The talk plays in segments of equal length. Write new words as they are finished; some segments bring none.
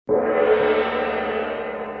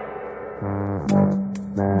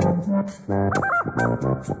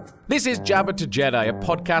This is Jabba to Jedi, a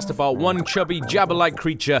podcast about one chubby Jabba-like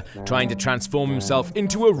creature trying to transform himself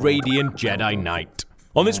into a radiant Jedi Knight.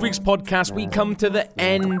 On this week's podcast, we come to the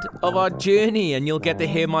end of our journey, and you'll get to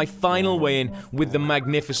hear my final weigh-in with the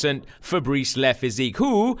magnificent Fabrice Lefisik,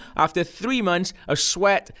 who, after 3 months of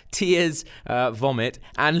sweat, tears, vomit,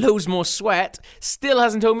 and loads more sweat, still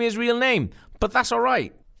hasn't told me his real name. But that's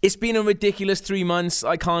alright. It's been a ridiculous 3 months.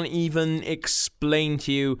 I can't even explain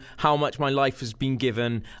to you how much my life has been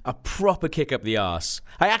given a proper kick up the arse.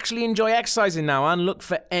 I actually enjoy exercising now and look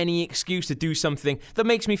for any excuse to do something that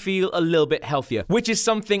makes me feel a little bit healthier, which is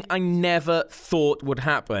something I never thought would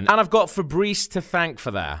happen. And I've got Fabrice to thank for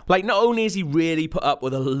that. Like, not only has he really put up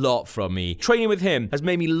with a lot from me, training with him has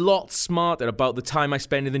made me lots smarter about the time I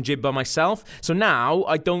spend in the gym by myself. So now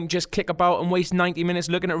I don't just kick about and waste 90 minutes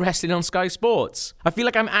looking at wrestling on Sky Sports. I feel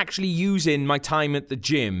like I'm actually using my time at the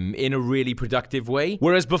gym in a really productive way.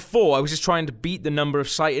 Whereas before, I was just trying to beat the number of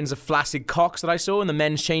sightings of flaccid cocks that I saw in the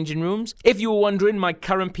men's changing rooms. If you were wondering, my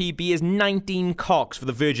current PB is 19 cocks for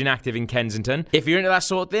the Virgin Active in Kensington. If you're into that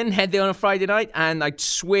sort of thing, head there on a Friday night, and I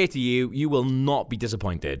swear to you, you will not be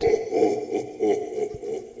disappointed.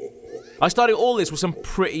 I started all this with some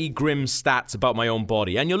pretty grim stats about my own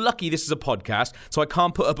body, and you're lucky this is a podcast, so I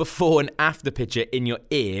can't put a before and after picture in your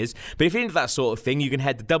ears, but if you're into that sort of thing, you can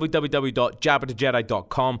head to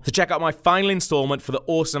www.jabbatojedi.com to check out my final installment for the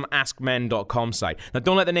awesome AskMen.com site. Now,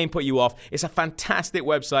 don't let the name put you off. It's a fantastic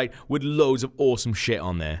website with loads of awesome shit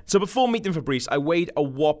on there. So before meeting Fabrice, I weighed a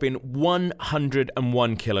whopping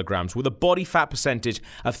 101 kilograms with a body fat percentage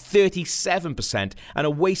of 37% and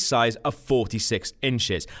a waist size of 46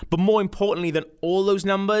 inches. But more importantly than all those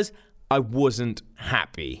numbers, I wasn't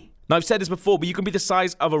happy. Now, I've said this before, but you can be the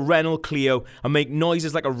size of a Renault Clio and make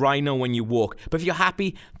noises like a rhino when you walk. But if you're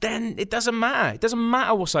happy, then it doesn't matter. It doesn't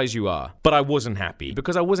matter what size you are. But I wasn't happy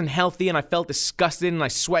because I wasn't healthy and I felt disgusted and I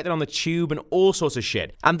sweated on the tube and all sorts of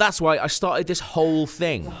shit. And that's why I started this whole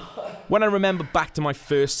thing. When I remember back to my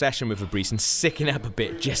first session with Fabrice and sicking up a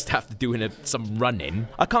bit just after doing some running,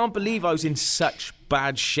 I can't believe I was in such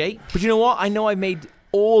bad shape. But you know what? I know I made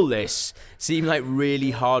all this seem like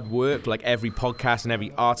really hard work, like every podcast and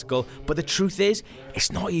every article, but the truth is,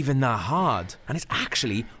 it's not even that hard. And it's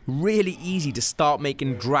actually really easy to start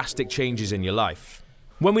making drastic changes in your life.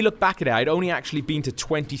 When we look back at it, I'd only actually been to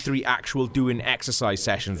 23 actual doing exercise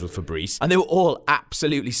sessions with Fabrice, and they were all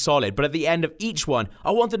absolutely solid, but at the end of each one,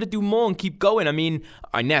 I wanted to do more and keep going. I mean,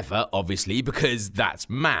 I never, obviously, because that's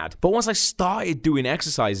mad. But once I started doing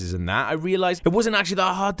exercises and that, I realized it wasn't actually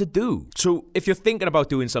that hard to do. So if you're thinking about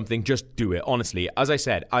doing something, just do it, honestly. As I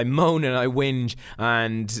said, I moan and I whinge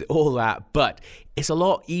and all that, but it's a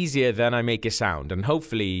lot easier than I make it sound, and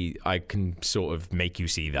hopefully I can sort of make you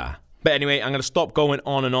see that. But anyway, I'm going to stop going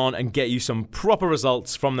on and get you some proper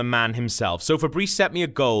results from the man himself. So Fabrice set me a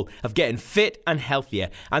goal of getting fit and healthier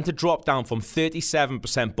and to drop down from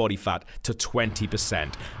 37% body fat to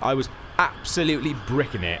 20%. I was absolutely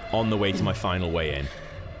bricking it on the way to my final weigh-in.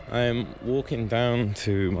 I'm walking down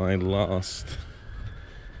to my last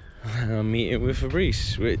meeting with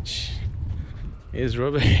Fabrice, which is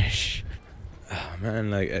rubbish. Oh,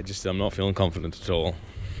 man, I'm not feeling confident at all.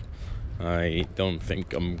 I don't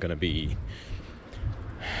think I'm gonna be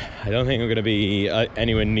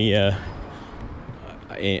anywhere near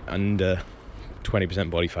under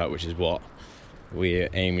 20% body fat, which is what we're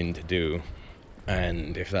aiming to do.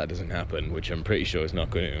 And if that doesn't happen, which I'm pretty sure is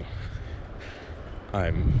not going to,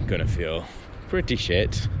 I'm gonna feel pretty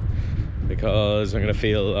shit, because I'm gonna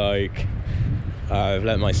feel like I've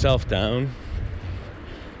let myself down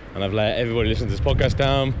and I've let everybody listen to this podcast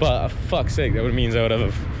down. But for fuck's sake, that means I would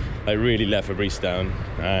have really let Fabrice down,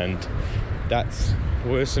 and that's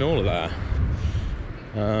worse than all of that.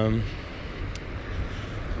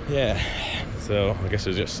 Yeah, so I guess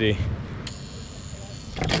we'll just see.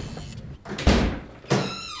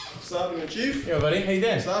 What's happening, Chief? Yo, buddy, how you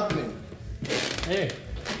doing? What's happening? Hey,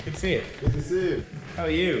 good to see you. Good to see you. How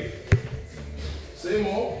are you? Same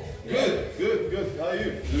old. Good. How are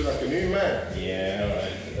you? You look like a new man. Yeah,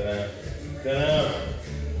 alright. Don't know.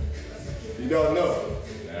 You don't know?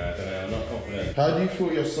 I don't know, I'm not confident. How do you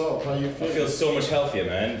feel yourself? How you feel? I feel so much healthier,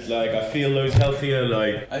 man. Like, I feel loads healthier.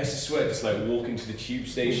 Like, I used to sweat just like walking to the tube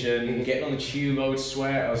station, getting on the tube, I would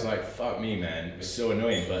sweat. I was like, fuck me, man. It was so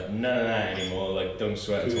annoying, but none of that anymore. Like, don't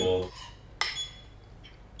sweat at all.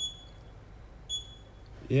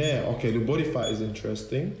 Yeah, okay, the body fat is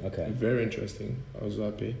interesting. Okay. Very interesting. I was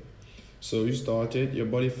happy. So you started, your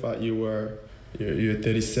body fat, you're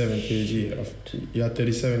 37 kg of, you had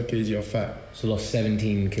 37 kg of fat. So lost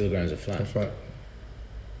 17 kilograms of fat.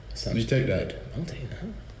 Did you take that? I'll take that.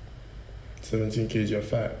 17 kg of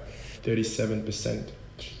fat, 37%.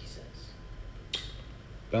 Jesus.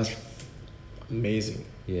 That's amazing.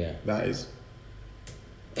 Yeah. That is.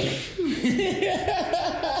 I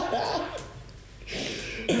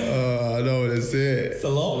don't want to say it. It's a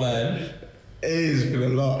lot, man. It is been a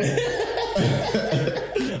lot.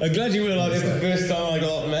 I'm glad you were like, it's the first time I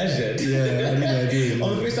got measured. Yeah, I think I do.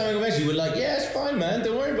 On the first time I got measured, you were like, yeah, it's fine, man.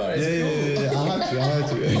 Don't worry about it. It's cool.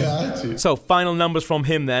 I had to. So, final numbers from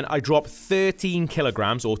him then. I dropped 13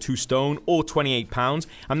 kilograms, or 2 stone, or 28 pounds.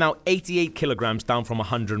 I'm now 88 kilograms down from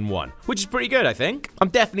 101, which is pretty good, I think. I'm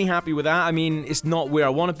definitely happy with that. I mean, it's not where I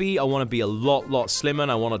want to be. I want to be a lot slimmer,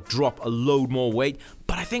 and I want to drop a load more weight.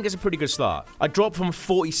 But I think it's a pretty good start. I dropped from a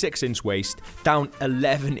 46-inch waist down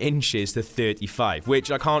 11 inches to 35,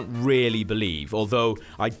 which I can't really believe, although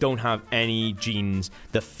I don't have any jeans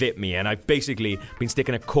that fit me, and I've basically been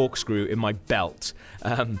sticking a corkscrew in my belt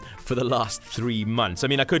for the last 3 months. I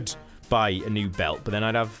mean, I could buy a new belt, but then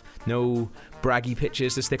I'd have no braggy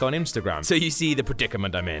pictures to stick on Instagram. So you see the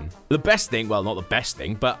predicament I'm in. The best thing, well, not the best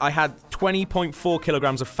thing, but I had 20.4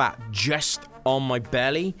 kilograms of fat just on my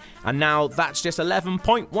belly, and now that's just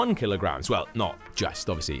 11.1 kilograms. Well, not just,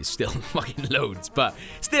 obviously, it's still fucking loads, but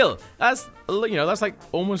still, that's like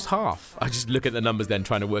almost half. I just look at the numbers then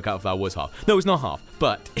trying to work out if that was half. No, it's not half,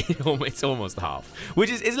 but it's almost half,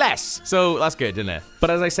 which is less, so that's good, isn't it?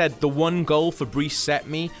 But as I said, the one goal Fabrice set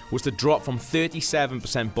me was to drop from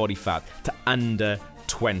 37% body fat to under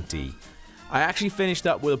 20. I actually finished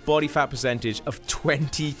up with a body fat percentage of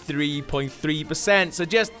 23.3%, so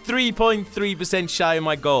just 3.3% shy of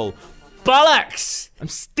my goal. Bollocks! I'm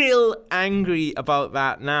still angry about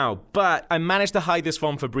that now, but I managed to hide this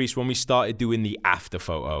from Fabrice when we started doing the after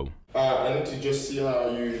photo. I need to just see how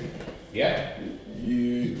you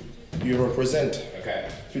represent. Okay.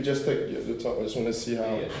 If you just take the top, I just want to see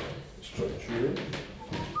how structured.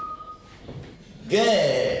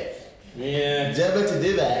 Good. Yeah. Jabba to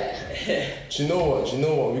do that. Do you know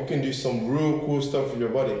what? We can do some real cool stuff with your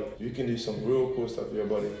body. Do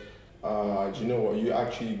you know what? You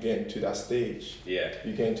actually get into that stage. Yeah.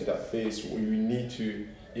 You get into that phase where you need to,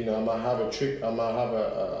 I might have a trick, I might have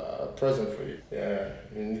a present for you. Yeah.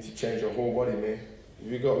 You need to change your whole body, man.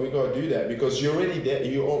 We got to do that because you're already there.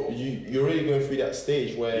 You're already going through that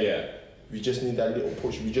stage where we just need that little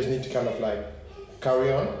push. We just need to kind of like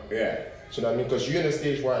carry on. Yeah. So that I mean, because you're in a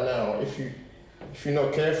stage right now, if you're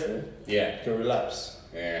not careful, you can relapse.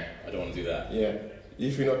 Yeah, I don't want to do that. Yeah,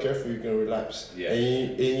 if you're not careful, you can relapse. Yeah.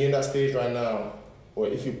 And you're in that stage right now, or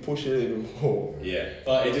if you push a little bit more. Yeah,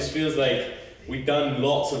 but it just feels like we've done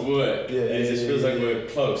lots of work. Yeah, and it just feels like we're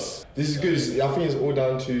close. This is good. I think it's all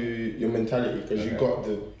down to your mentality because you got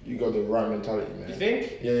the right mentality, man. You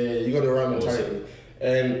think? Yeah, you got the right mentality,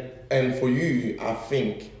 and for you, I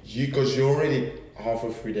think because you're already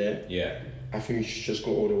halfway through there. Yeah. I think you should just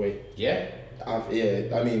go all the way. Yeah? I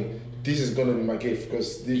mean, this is gonna be my gift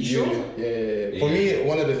because you sure? Yeah. For me,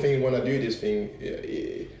 one of the things when I do this thing,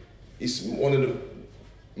 it's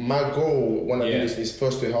my goal when I do this is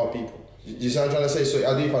first to help people. You see what I'm trying to say? So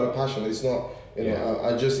I do it out of passion. It's not,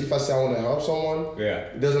 I just, if I say I want to help someone,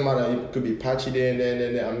 it doesn't matter. It could be patchy there and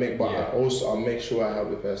then I make, but I'll make sure I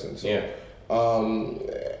help the person. So,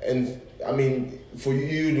 and I mean, for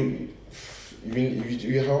you to, we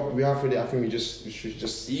have for that. I think we should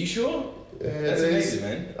just. Are you sure? That's amazing,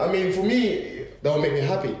 man. I mean, for me, that would make me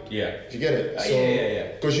happy. Yeah. You get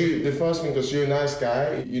it? Because the first thing, because you're a nice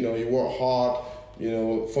guy, you work hard.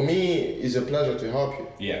 For me, it's a pleasure to help you.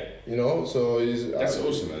 Yeah. So that's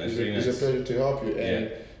awesome, man. That's really nice. It's a pleasure to help you,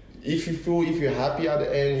 and if you're happy at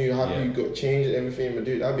the end, you're happy, you got changed everything, but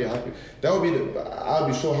dude, I'd be happy. I'll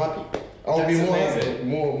be so happy. I'll be more happy.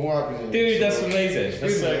 More happy. Dude, that's amazing.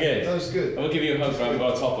 That's so good. That's good. I'm gonna give you a hug, I've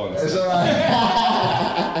got a top on. It's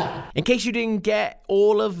alright. In case you didn't get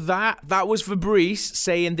all of that, that was Fabrice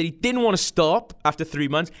saying that he didn't want to stop after 3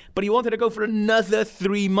 months, but he wanted to go for another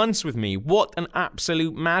 3 months with me. What an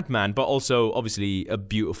absolute madman, but also obviously a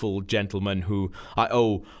beautiful gentleman who I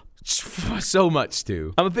owe so much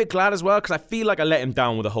to. I'm a bit glad as well because I feel like I let him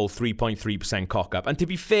down with the whole 3.3% cock up, and to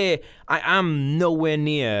be fair, I am nowhere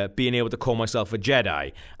near being able to call myself a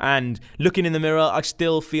Jedi, and looking in the mirror I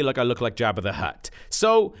still feel like I look like Jabba the Hutt.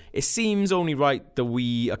 So it seems only right that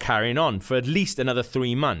we are carrying on for at least another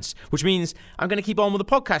 3 months, which means I'm going to keep on with the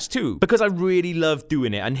podcast too, because I really love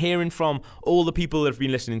doing it and hearing from all the people that have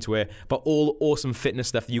been listening to it, but all the awesome fitness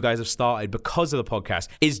stuff that you guys have started because of the podcast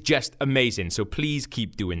is just amazing. So please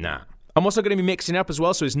keep doing that. I'm also going to be mixing up as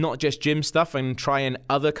well, so it's not just gym stuff. I'm trying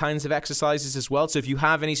other kinds of exercises as well. So if you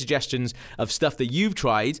have any suggestions of stuff that you've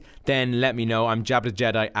tried, then let me know. I'm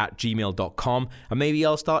jabthejedi@gmail.com, and maybe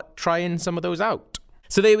I'll start trying some of those out.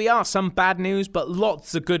 So there we are, some bad news, but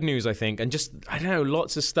lots of good news, I think, and just, I don't know,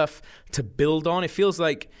 lots of stuff to build on. It feels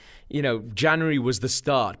like, you know, January was the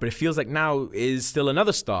start, but it feels like now is still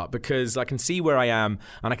another start, because I can see where I am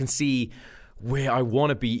and I can see where I want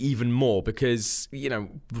to be even more, because, you know,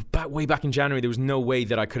 way back in January, there was no way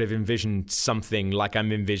that I could have envisioned something like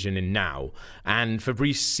I'm envisioning now. And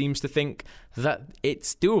Fabrice seems to think that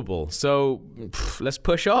it's doable. So let's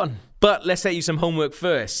push on. But let's set you some homework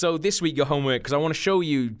first. So this week, your homework, because I want to show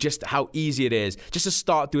you just how easy it is just to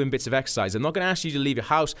start doing bits of exercise. I'm not going to ask you to leave your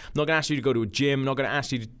house. I'm not going to ask you to go to a gym. I'm not going to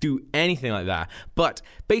ask you to do anything like that. But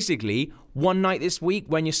basically, one night this week,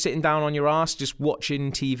 when you're sitting down on your ass just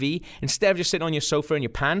watching TV, instead of just sitting on your sofa in your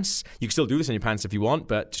pants, you can still do this in your pants if you want,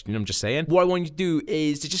 but I'm just saying, what I want you to do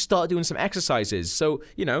is to just start doing some exercises. So,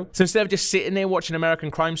 you know, so instead of just sitting there watching American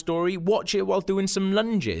Crime Story, watch it while doing some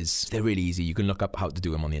lunges. They're really easy. You can look up how to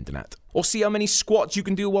do them on the internet. Or see how many squats you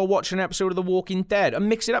can do while watching an episode of The Walking Dead, and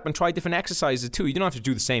mix it up and try different exercises too. You don't have to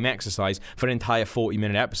do the same exercise for an entire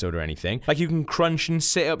 40-minute episode or anything. Like, you can crunch and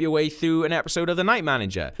sit up your way through an episode of The Night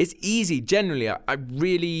Manager. It's easy, generally. I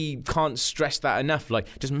really can't stress that enough. Like,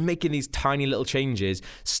 just making these tiny little changes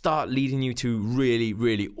start leading you to really,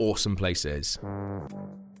 really awesome places.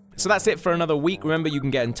 So that's it for another week. Remember, you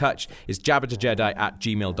can get in touch. It's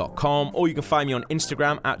jabbertojedi@gmail.com, or you can find me on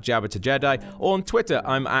Instagram @jabbertojedi, or on Twitter,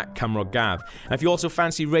 I'm @CamrodGav. And if you also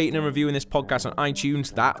fancy rating and reviewing this podcast on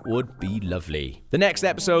iTunes, that would be lovely. The next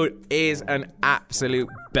episode is an absolute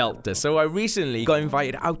belter. So I recently got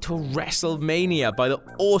invited out to WrestleMania by the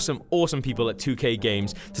awesome people at 2K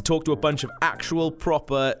Games to talk to a bunch of actual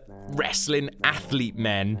proper wrestling athlete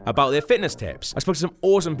men about their fitness tips. I spoke to some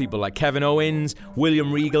awesome people like Kevin Owens,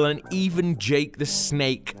 William Regal, and even Jake the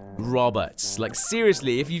Snake Roberts. Like,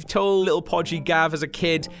 seriously, if you've told little podgy Gav as a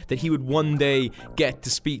kid that he would one day get to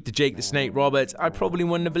speak to Jake the Snake Roberts, I probably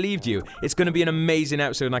wouldn't have believed you. It's going to be an amazing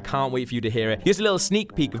episode, and I can't wait for you to hear it. Here's a little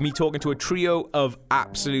sneak peek of me talking to a trio of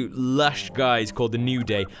absolute lush guys called The New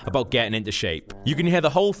Day about getting into shape. You can hear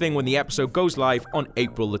the whole thing when the episode goes live on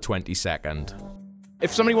April the 22nd.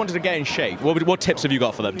 If somebody wanted to get in shape, what tips have you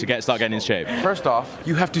got for them to start getting in shape? First off,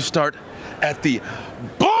 you have to start at the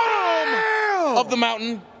bottom of the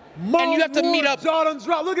mountain, and you have to meet up. Jaw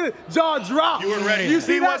drop. Look at it. Jaw drop. You weren't ready. You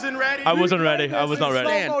see He that? wasn't ready. I wasn't ready. I was not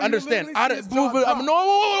ready. Understand.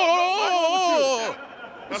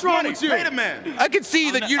 What's wrong with you? Wait a minute. I can see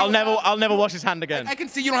that you. I'll never wash his hand again. I can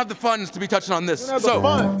see you don't have the funds to be touching on this. Have So.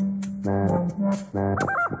 fun.